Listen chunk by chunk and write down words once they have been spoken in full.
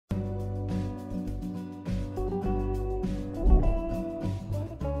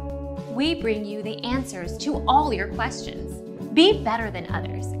we bring you the answers to all your questions. Be better than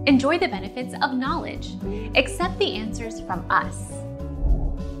others. Enjoy the benefits of knowledge. Accept the answers from us.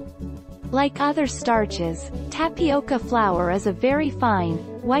 Like other starches, tapioca flour is a very fine,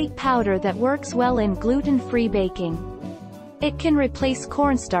 white powder that works well in gluten-free baking. It can replace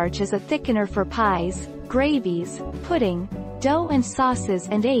cornstarch as a thickener for pies, gravies, pudding, dough and sauces,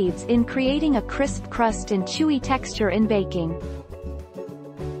 and aids in creating a crisp crust and chewy texture in baking.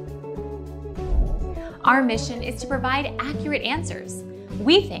 Our mission is to provide accurate answers.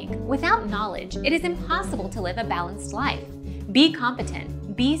 We think without knowledge, it is impossible to live a balanced life. Be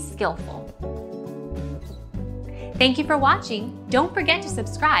competent, be skillful. Thank you for watching. Don't forget to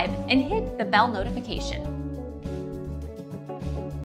subscribe and hit the bell notification.